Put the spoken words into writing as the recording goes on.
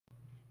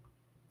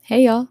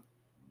Hey y'all,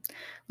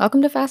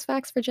 welcome to Fast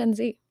Facts for Gen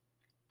Z.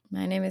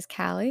 My name is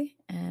Callie,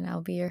 and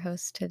I'll be your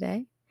host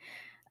today.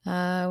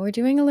 We're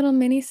doing a little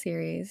mini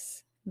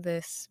series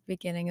this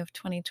beginning of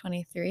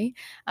 2023.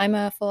 I'm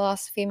a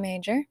philosophy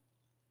major,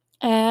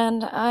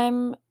 and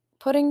I'm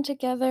putting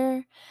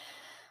together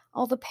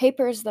all the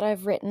papers that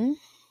I've written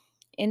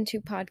into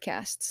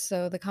podcasts.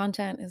 So the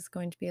content is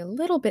going to be a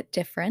little bit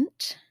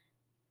different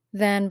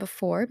than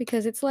before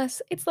because it's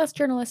less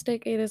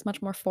journalistic. It is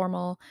much more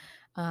formal,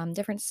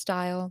 different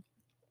style.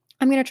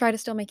 I'm going to try to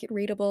still make it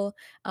readable,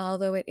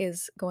 although it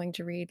is going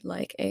to read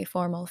like a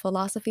formal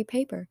philosophy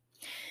paper.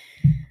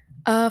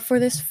 For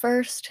this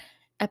first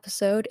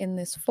episode in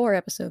this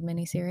 4-episode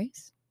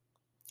miniseries,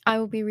 I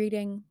will be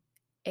reading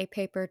a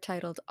paper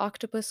titled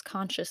Octopus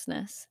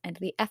Consciousness and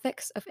the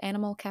Ethics of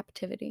Animal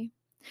Captivity.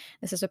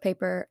 This is a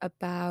paper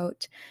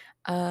about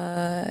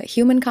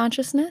human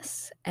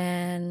consciousness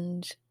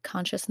and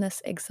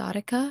consciousness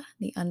exotica,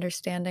 the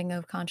understanding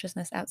of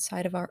consciousness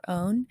outside of our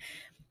own,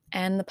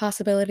 and the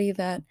possibility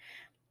that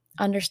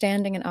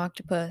understanding an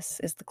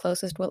octopus is the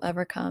closest we'll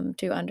ever come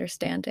to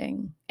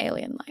understanding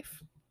alien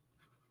life.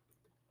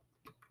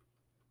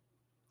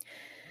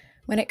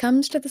 When it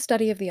comes to the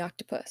study of the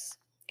octopus,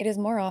 it is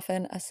more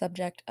often a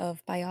subject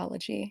of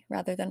biology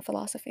rather than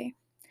philosophy.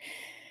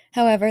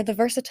 However, the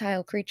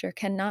versatile creature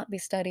cannot be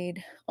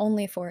studied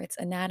only for its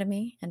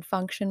anatomy and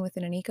function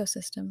within an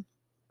ecosystem,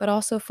 but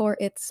also for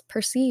its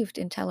perceived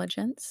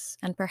intelligence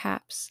and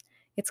perhaps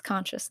its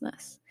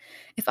consciousness.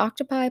 If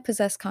octopi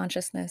possess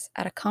consciousness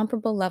at a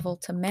comparable level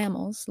to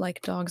mammals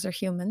like dogs or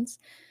humans,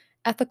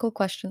 ethical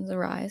questions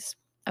arise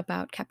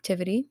about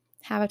captivity,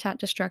 habitat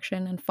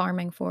destruction, and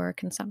farming for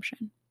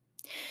consumption.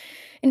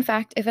 In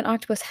fact, if an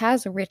octopus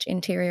has a rich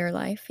interior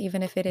life,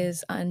 even if it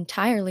is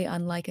entirely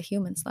unlike a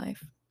human's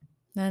life,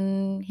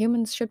 then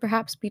humans should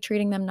perhaps be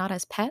treating them not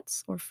as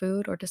pets or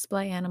food or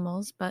display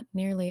animals, but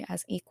nearly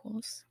as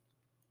equals.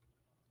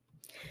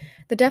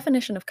 The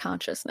definition of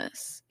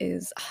consciousness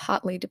is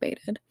hotly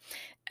debated,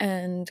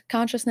 and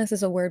consciousness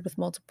is a word with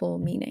multiple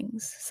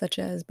meanings, such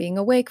as being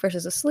awake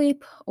versus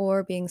asleep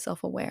or being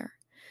self aware.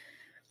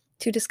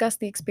 To discuss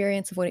the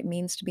experience of what it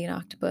means to be an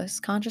octopus,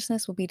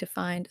 consciousness will be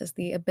defined as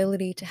the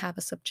ability to have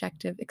a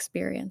subjective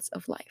experience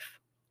of life.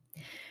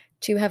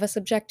 To have a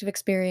subjective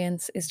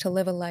experience is to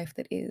live a life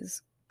that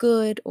is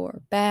good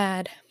or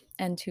bad,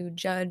 and to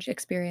judge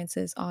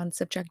experiences on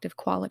subjective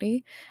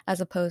quality as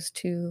opposed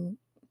to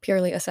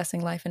purely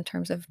assessing life in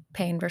terms of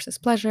pain versus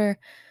pleasure,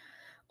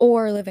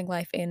 or living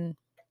life in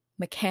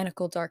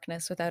mechanical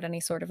darkness without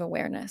any sort of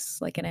awareness,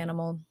 like an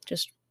animal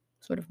just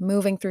sort of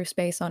moving through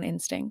space on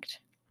instinct.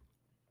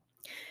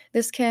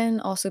 This can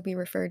also be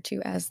referred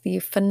to as the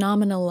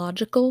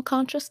phenomenological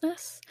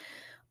consciousness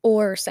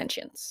or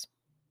sentience.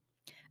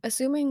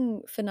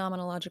 Assuming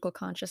phenomenological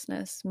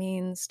consciousness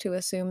means to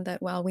assume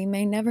that while we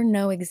may never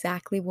know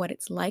exactly what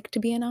it's like to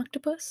be an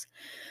octopus,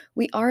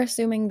 we are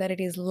assuming that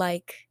it is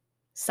like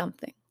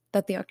something,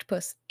 that the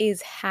octopus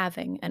is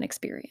having an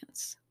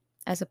experience,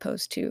 as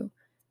opposed to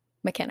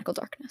mechanical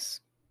darkness.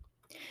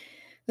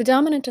 The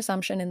dominant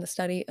assumption in the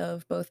study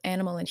of both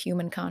animal and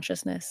human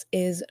consciousness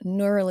is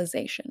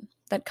neuralization,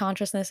 that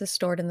consciousness is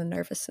stored in the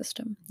nervous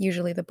system,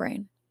 usually the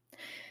brain.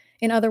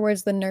 In other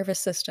words, the nervous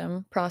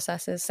system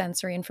processes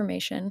sensory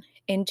information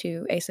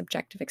into a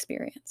subjective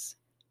experience.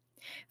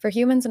 For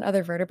humans and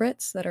other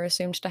vertebrates that are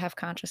assumed to have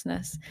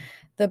consciousness,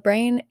 the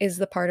brain is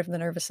the part of the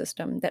nervous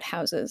system that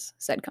houses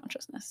said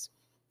consciousness.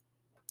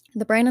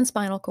 The brain and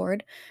spinal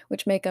cord,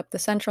 which make up the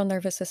central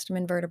nervous system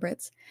in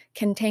vertebrates,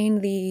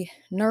 contain the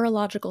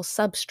neurological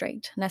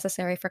substrate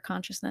necessary for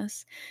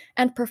consciousness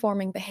and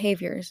performing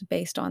behaviors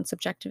based on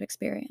subjective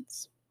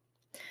experience.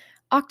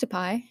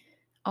 Octopi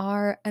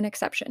are an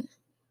exception.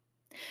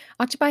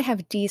 Octopi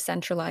have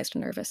decentralized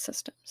nervous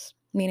systems,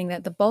 meaning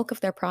that the bulk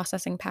of their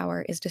processing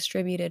power is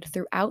distributed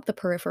throughout the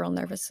peripheral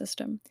nervous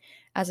system,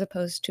 as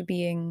opposed to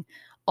being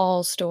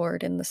all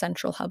stored in the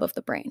central hub of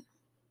the brain.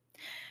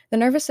 The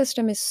nervous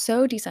system is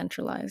so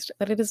decentralized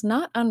that it is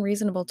not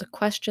unreasonable to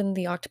question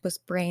the octopus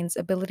brain's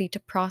ability to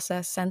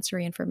process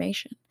sensory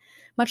information,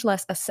 much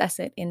less assess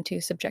it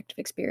into subjective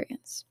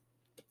experience.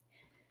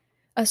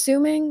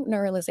 Assuming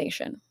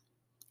neuralization,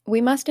 we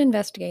must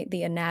investigate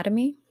the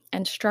anatomy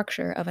and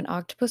structure of an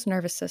octopus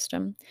nervous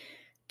system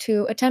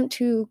to attempt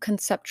to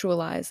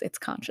conceptualize its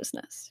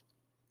consciousness.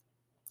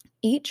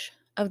 Each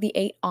of the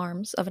 8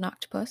 arms of an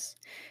octopus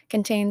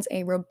contains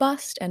a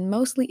robust and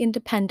mostly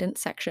independent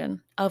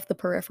section of the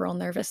peripheral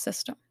nervous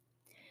system.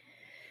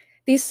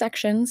 These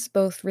sections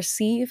both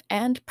receive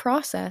and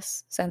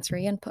process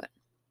sensory input.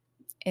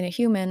 In a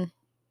human,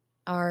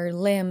 our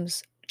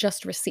limbs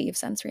just receive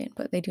sensory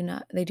input. They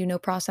do no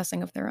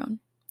processing of their own.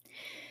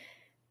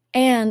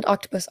 And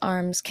octopus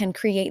arms can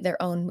create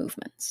their own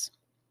movements.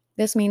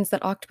 This means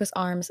that octopus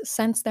arms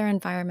sense their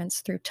environments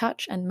through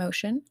touch and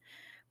motion,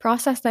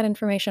 process that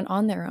information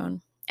on their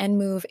own, and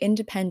move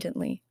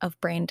independently of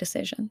brain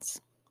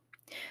decisions.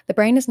 The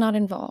brain is not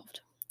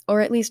involved,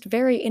 or at least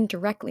very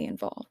indirectly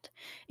involved,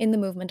 in the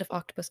movement of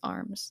octopus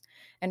arms,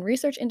 and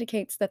research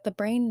indicates that the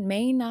brain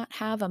may not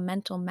have a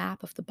mental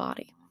map of the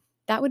body.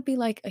 That would be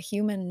like a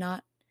human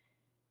not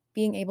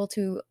being able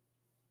to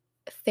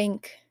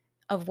think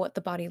of what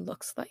the body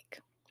looks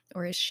like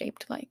or is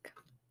shaped like.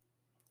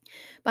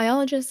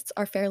 Biologists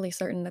are fairly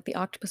certain that the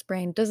octopus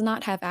brain does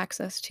not have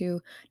access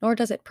to, nor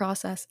does it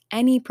process,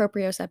 any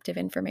proprioceptive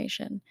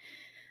information,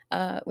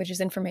 which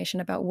is information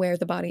about where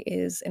the body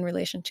is in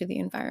relation to the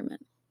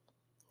environment.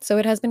 So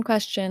it has been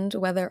questioned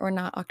whether or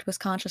not octopus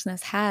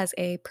consciousness has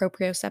a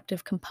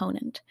proprioceptive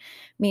component,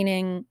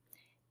 meaning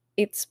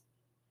it's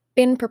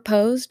been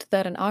proposed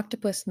that an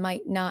octopus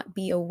might not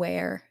be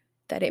aware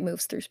that it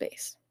moves through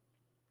space.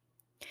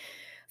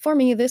 For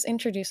me, this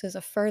introduces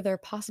a further,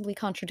 possibly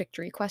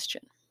contradictory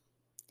question.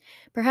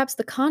 Perhaps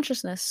the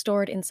consciousness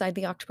stored inside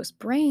the octopus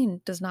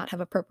brain does not have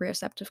a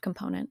proprioceptive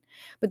component,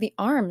 but the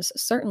arms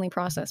certainly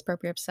process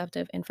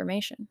proprioceptive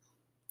information.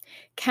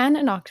 Can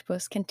an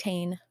octopus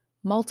contain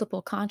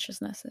multiple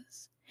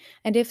consciousnesses?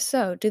 And if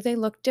so, do they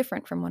look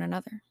different from one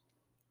another?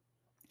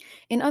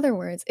 In other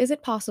words, is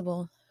it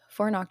possible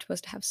for an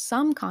octopus to have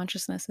some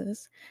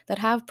consciousnesses that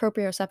have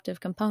proprioceptive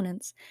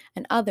components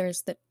and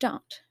others that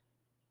don't?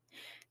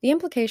 The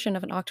implication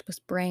of an octopus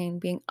brain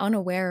being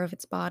unaware of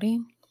its body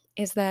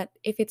is that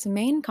if its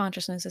main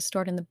consciousness is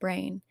stored in the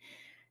brain,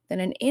 then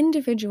an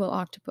individual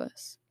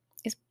octopus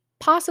is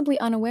possibly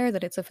unaware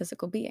that it's a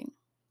physical being.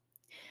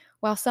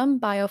 While some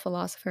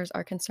biophilosophers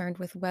are concerned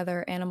with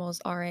whether animals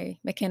are a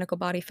mechanical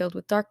body filled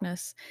with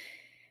darkness,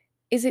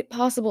 is it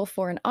possible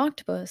for an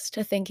octopus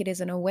to think it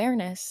is an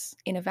awareness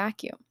in a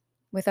vacuum,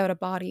 without a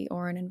body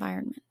or an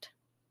environment?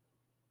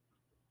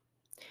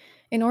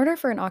 In order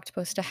for an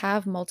octopus to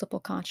have multiple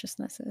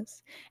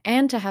consciousnesses,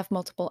 and to have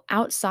multiple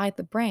outside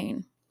the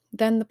brain,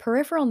 then the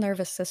peripheral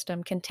nervous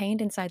system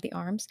contained inside the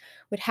arms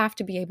would have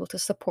to be able to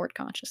support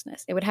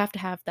consciousness. It would have to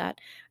have that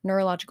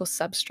neurological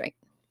substrate.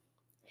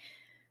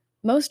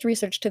 Most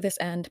research to this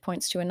end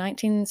points to a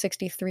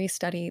 1963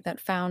 study that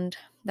found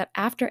that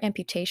after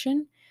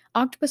amputation,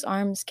 octopus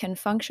arms can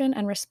function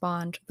and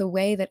respond the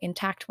way that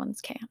intact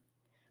ones can,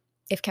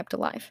 if kept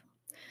alive.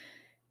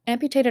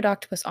 Amputated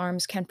octopus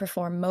arms can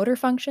perform motor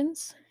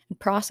functions and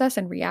process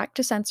and react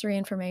to sensory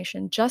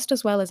information just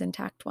as well as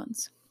intact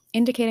ones,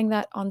 indicating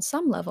that on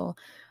some level,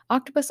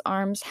 octopus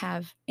arms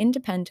have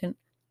independent,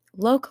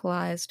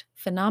 localized,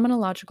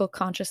 phenomenological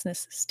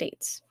consciousness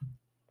states.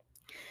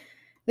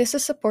 This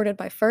is supported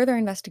by further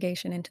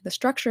investigation into the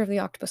structure of the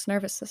octopus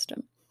nervous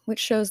system, which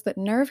shows that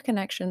nerve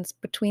connections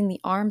between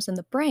the arms and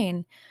the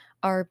brain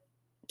are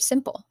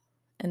simple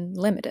and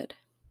limited.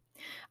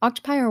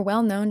 Octopi are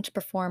well known to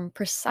perform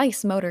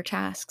precise motor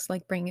tasks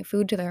like bringing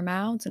food to their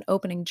mouths and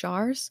opening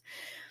jars.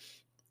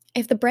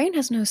 If the brain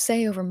has no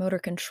say over motor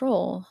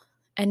control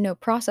and no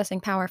processing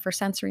power for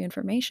sensory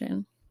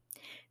information,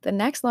 the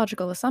next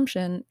logical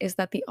assumption is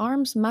that the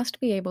arms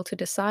must be able to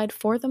decide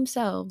for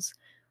themselves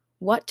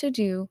what to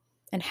do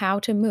and how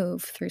to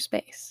move through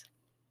space.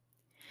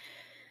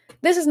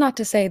 This is not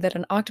to say that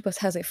an octopus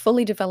has a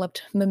fully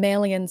developed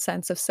mammalian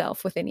sense of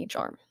self within each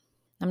arm.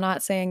 I'm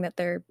not saying that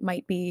there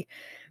might be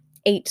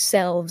 8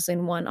 selves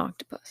in one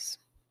octopus.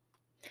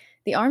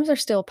 The arms are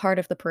still part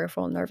of the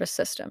peripheral nervous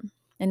system,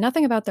 and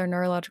nothing about their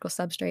neurological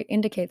substrate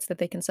indicates that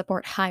they can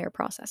support higher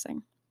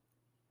processing.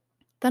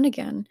 Then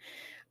again,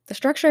 the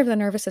structure of the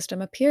nervous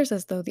system appears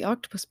as though the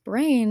octopus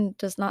brain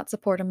does not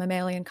support a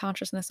mammalian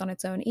consciousness on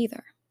its own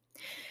either.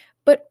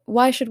 But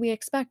why should we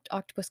expect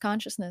octopus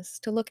consciousness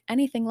to look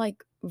anything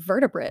like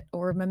vertebrate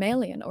or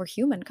mammalian or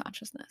human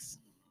consciousness?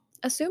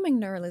 Assuming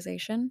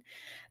neuralization,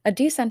 a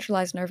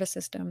decentralized nervous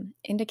system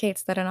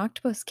indicates that an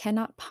octopus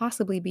cannot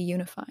possibly be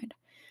unified,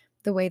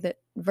 the way that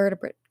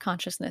vertebrate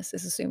consciousness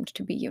is assumed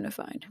to be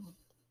unified.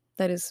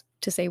 That is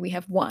to say, we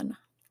have one.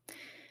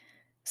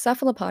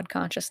 Cephalopod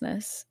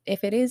consciousness,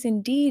 if it is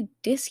indeed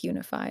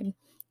disunified,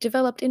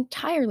 developed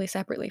entirely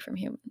separately from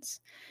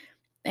humans,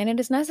 and it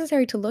is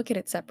necessary to look at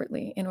it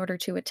separately in order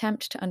to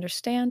attempt to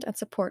understand and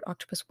support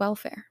octopus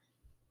welfare.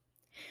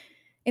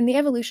 In the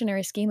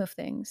evolutionary scheme of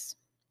things,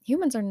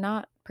 humans are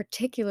not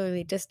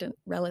particularly distant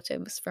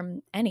relatives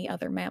from any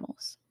other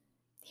mammals.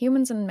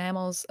 Humans and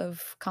mammals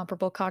of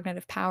comparable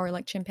cognitive power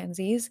like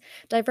chimpanzees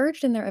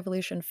diverged in their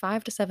evolution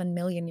 5 to 7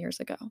 million years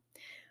ago,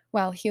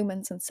 while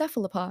humans and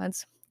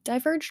cephalopods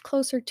diverged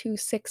closer to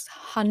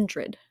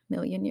 600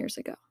 million years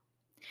ago.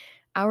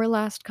 Our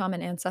last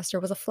common ancestor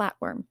was a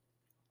flatworm,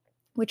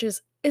 which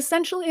is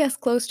essentially as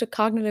close to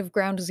cognitive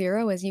ground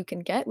zero as you can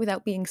get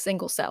without being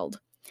single-celled.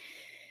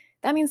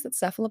 That means that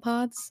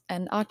cephalopods,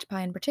 and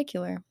octopi in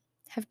particular,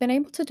 have been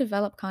able to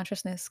develop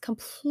consciousness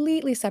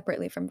completely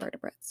separately from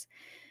vertebrates,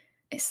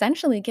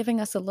 essentially giving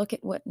us a look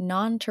at what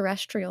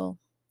non-terrestrial,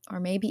 or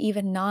maybe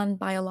even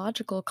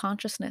non-biological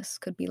consciousness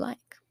could be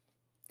like.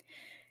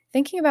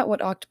 Thinking about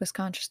what octopus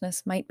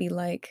consciousness might be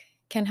like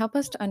can help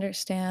us to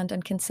understand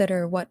and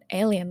consider what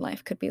alien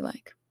life could be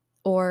like,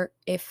 or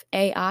if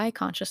AI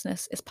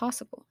consciousness is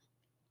possible.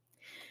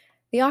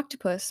 The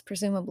octopus,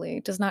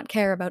 presumably, does not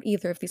care about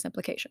either of these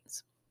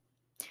implications.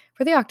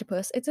 For the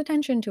octopus,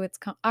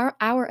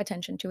 our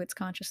attention to its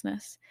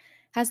consciousness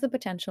has the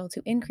potential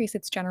to increase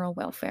its general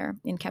welfare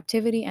in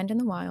captivity and in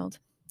the wild,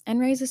 and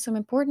raises some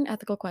important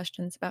ethical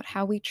questions about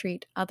how we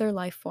treat other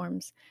life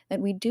forms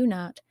that we do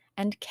not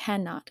and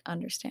cannot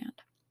understand.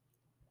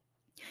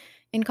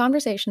 In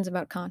conversations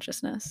about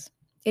consciousness,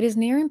 it is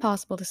near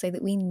impossible to say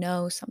that we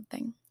know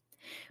something.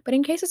 But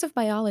in cases of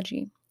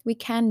biology, we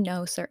can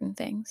know certain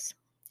things,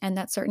 and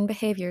that certain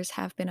behaviors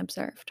have been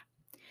observed.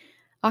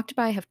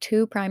 Octopi have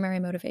two primary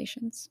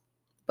motivations,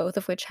 both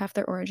of which have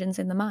their origins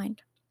in the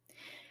mind.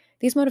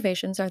 These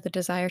motivations are the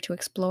desire to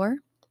explore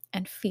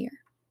and fear.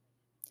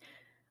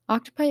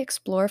 Octopi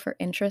explore for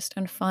interest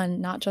and fun,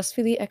 not just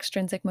for the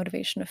extrinsic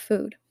motivation of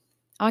food.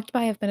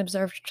 Octopi have been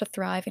observed to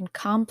thrive in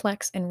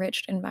complex,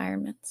 enriched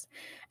environments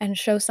and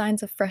show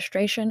signs of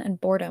frustration and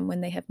boredom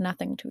when they have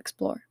nothing to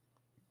explore.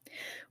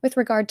 With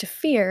regard to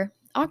fear,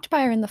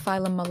 octopi are in the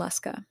phylum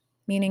Mollusca,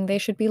 meaning they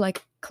should be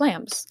like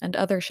clams and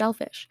other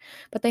shellfish,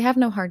 but they have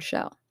no hard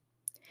shell.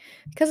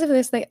 Because of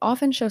this, they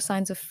often show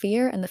signs of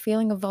fear and the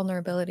feeling of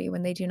vulnerability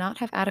when they do not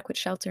have adequate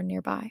shelter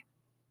nearby.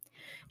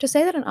 To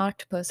say that an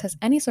octopus has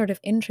any sort of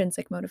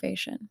intrinsic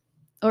motivation,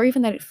 or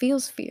even that it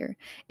feels fear,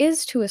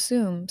 is to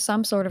assume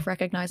some sort of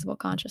recognizable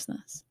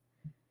consciousness.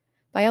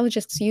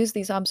 Biologists use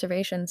these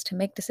observations to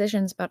make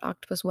decisions about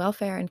octopus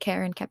welfare and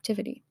care in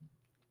captivity,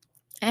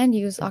 and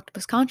use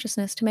octopus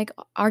consciousness to make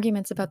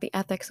arguments about the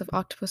ethics of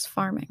octopus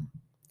farming.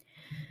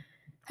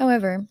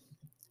 However,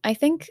 I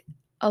think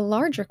a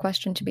larger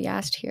question to be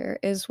asked here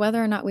is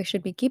whether or not we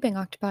should be keeping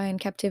octopi in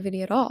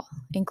captivity at all,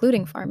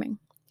 including farming,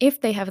 if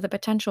they have the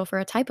potential for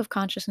a type of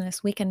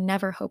consciousness we can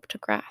never hope to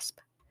grasp.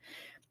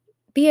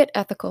 Be it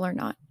ethical or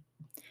not,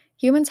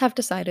 humans have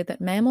decided that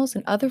mammals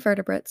and other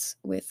vertebrates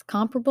with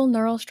comparable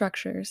neural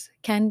structures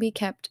can be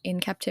kept in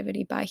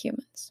captivity by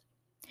humans.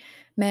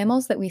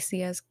 Mammals that we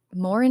see as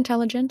more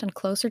intelligent and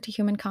closer to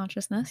human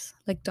consciousness,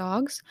 like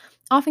dogs,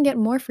 often get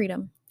more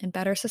freedom and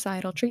better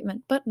societal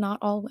treatment, but not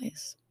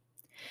always.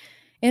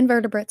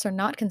 Invertebrates are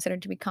not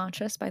considered to be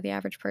conscious by the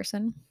average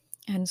person,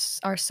 and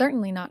are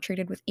certainly not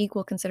treated with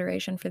equal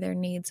consideration for their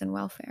needs and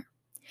welfare.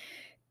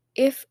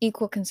 If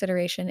equal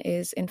consideration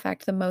is, in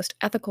fact, the most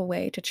ethical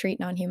way to treat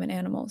non-human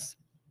animals,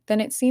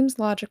 then it seems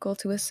logical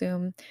to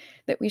assume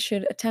that we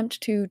should attempt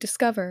to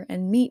discover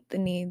and meet the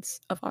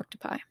needs of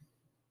octopi.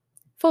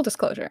 Full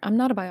disclosure, I'm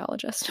not a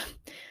biologist.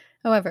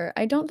 However,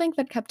 I don't think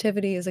that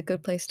captivity is a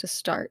good place to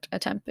start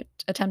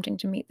attempting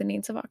to meet the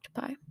needs of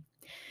octopi.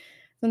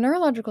 The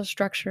neurological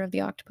structure of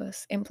the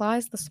octopus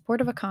implies the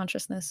support of a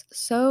consciousness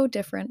so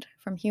different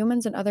from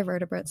humans and other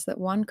vertebrates that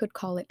one could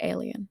call it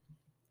alien.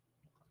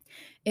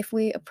 If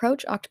we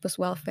approach octopus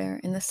welfare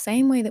in the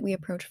same way that we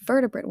approach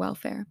vertebrate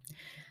welfare,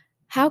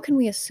 how can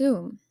we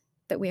assume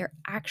that we are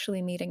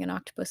actually meeting an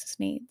octopus's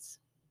needs?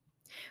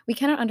 We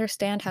cannot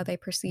understand how they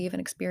perceive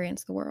and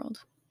experience the world,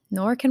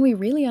 nor can we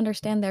really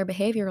understand their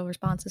behavioral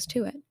responses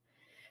to it.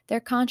 Their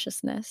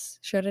consciousness,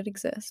 should it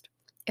exist,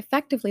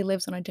 effectively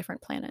lives on a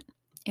different planet,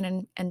 in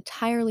an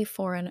entirely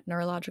foreign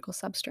neurological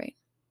substrate.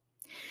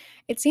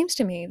 It seems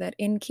to me that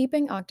in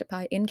keeping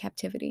octopi in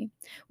captivity,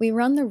 we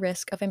run the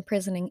risk of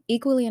imprisoning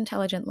equally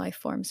intelligent life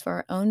forms for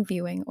our own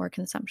viewing or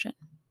consumption.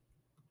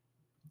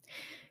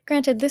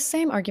 Granted, this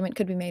same argument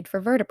could be made for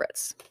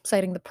vertebrates,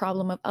 citing the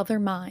problem of other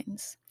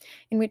minds,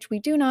 in which we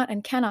do not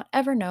and cannot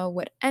ever know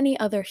what any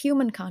other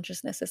human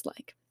consciousness is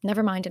like,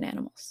 never mind in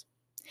animals.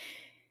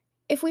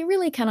 If we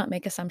really cannot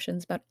make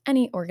assumptions about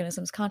any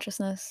organism's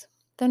consciousness,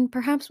 then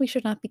perhaps we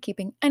should not be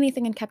keeping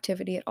anything in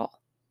captivity at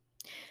all.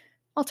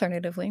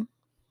 Alternatively,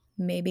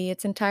 maybe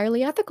it's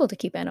entirely ethical to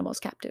keep animals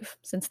captive,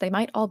 since they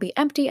might all be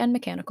empty and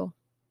mechanical.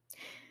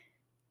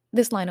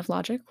 This line of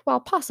logic,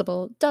 while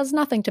possible, does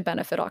nothing to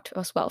benefit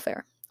octopus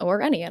welfare,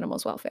 or any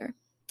animal's welfare,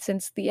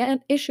 since the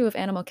issue of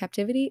animal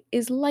captivity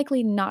is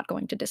likely not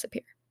going to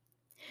disappear.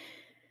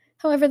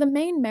 However, the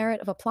main merit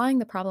of applying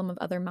the problem of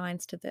other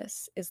minds to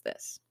this is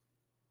this.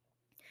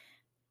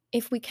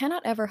 If we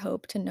cannot ever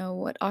hope to know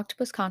what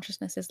octopus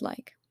consciousness is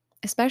like,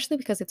 especially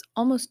because it's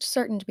almost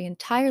certain to be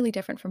entirely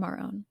different from our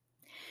own,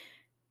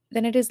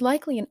 then it is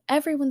likely in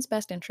everyone's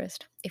best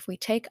interest if we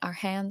take our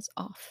hands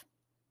off.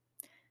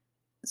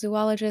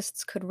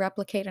 Zoologists could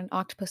replicate an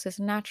octopus's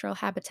natural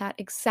habitat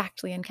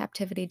exactly in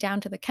captivity down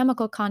to the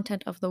chemical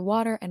content of the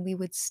water, and we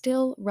would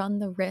still run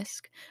the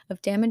risk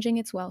of damaging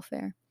its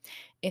welfare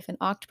if an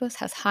octopus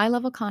has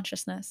high-level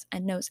consciousness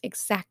and knows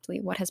exactly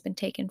what has been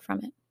taken from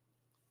it.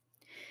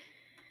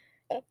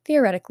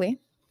 Theoretically,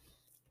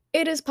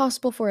 it is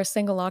possible for a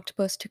single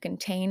octopus to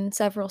contain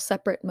several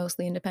separate,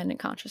 mostly independent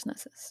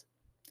consciousnesses.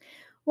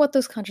 What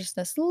those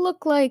consciousnesses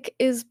look like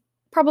is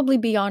probably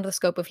beyond the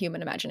scope of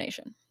human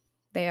imagination.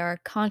 They are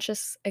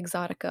conscious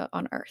exotica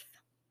on Earth.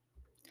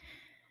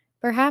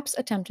 Perhaps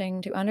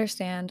attempting to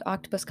understand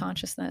octopus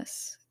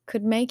consciousness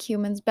could make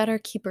humans better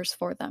keepers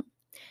for them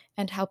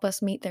and help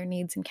us meet their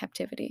needs in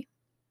captivity.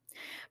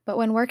 But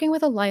when working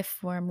with a life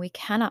form we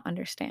cannot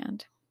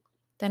understand,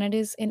 then it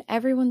is in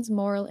everyone's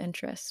moral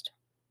interest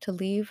to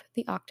leave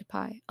the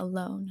octopi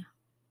alone.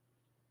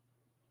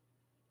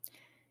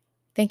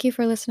 Thank you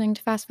for listening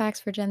to Fast Facts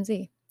for Gen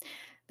Z.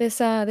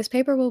 This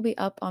paper will be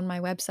up on my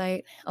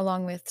website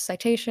along with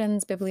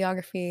citations,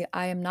 bibliography.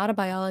 I am not a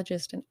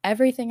biologist, and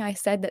everything I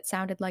said that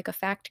sounded like a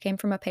fact came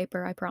from a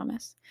paper, I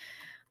promise.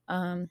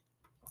 So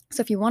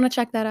if you want to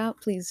check that out,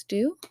 please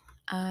do.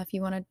 If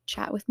you want to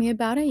chat with me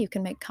about it, you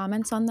can make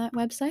comments on that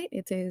website.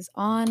 It is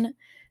on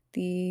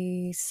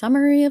the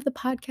summary of the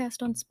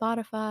podcast on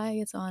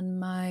Spotify. It's on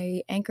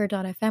my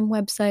anchor.fm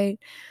website.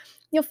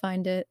 You'll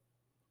find it.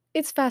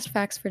 It's Fast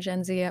Facts for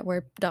Gen Z at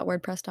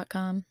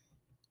wordpress.com.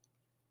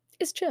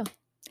 It's chill.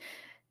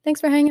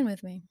 Thanks for hanging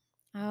with me.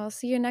 I'll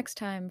see you next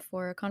time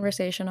for a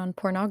conversation on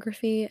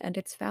pornography and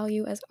its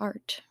value as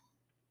art.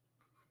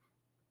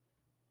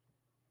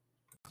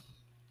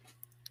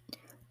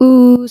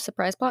 Ooh,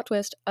 surprise plot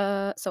twist.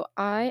 So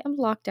I am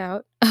locked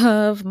out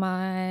of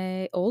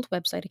my old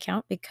website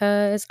account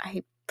because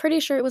I'm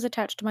pretty sure it was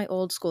attached to my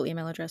old school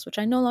email address, which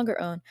I no longer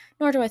own,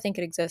 nor do I think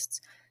it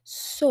exists.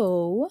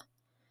 So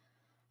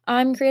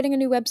I'm creating a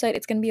new website.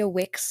 It's going to be a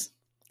Wix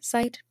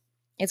site.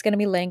 It's going to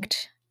be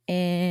linked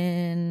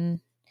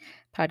in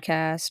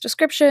podcast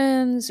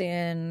descriptions,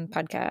 in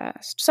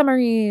podcast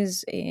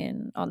summaries,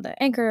 on the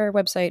Anchor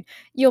website.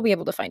 You'll be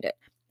able to find it.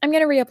 I'm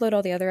going to re-upload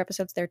all the other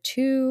episodes there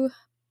too,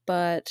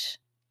 but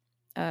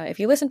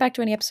if you listen back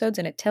to any episodes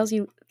and it tells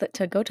you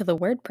to go to the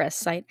WordPress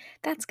site,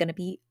 that's going to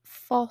be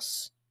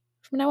false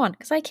from now on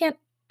because I can't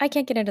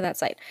get into that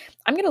site.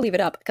 I'm going to leave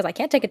it up because I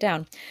can't take it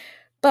down,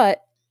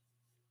 but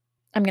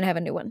I'm going to have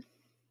a new one.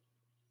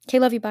 Okay,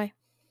 love you, bye.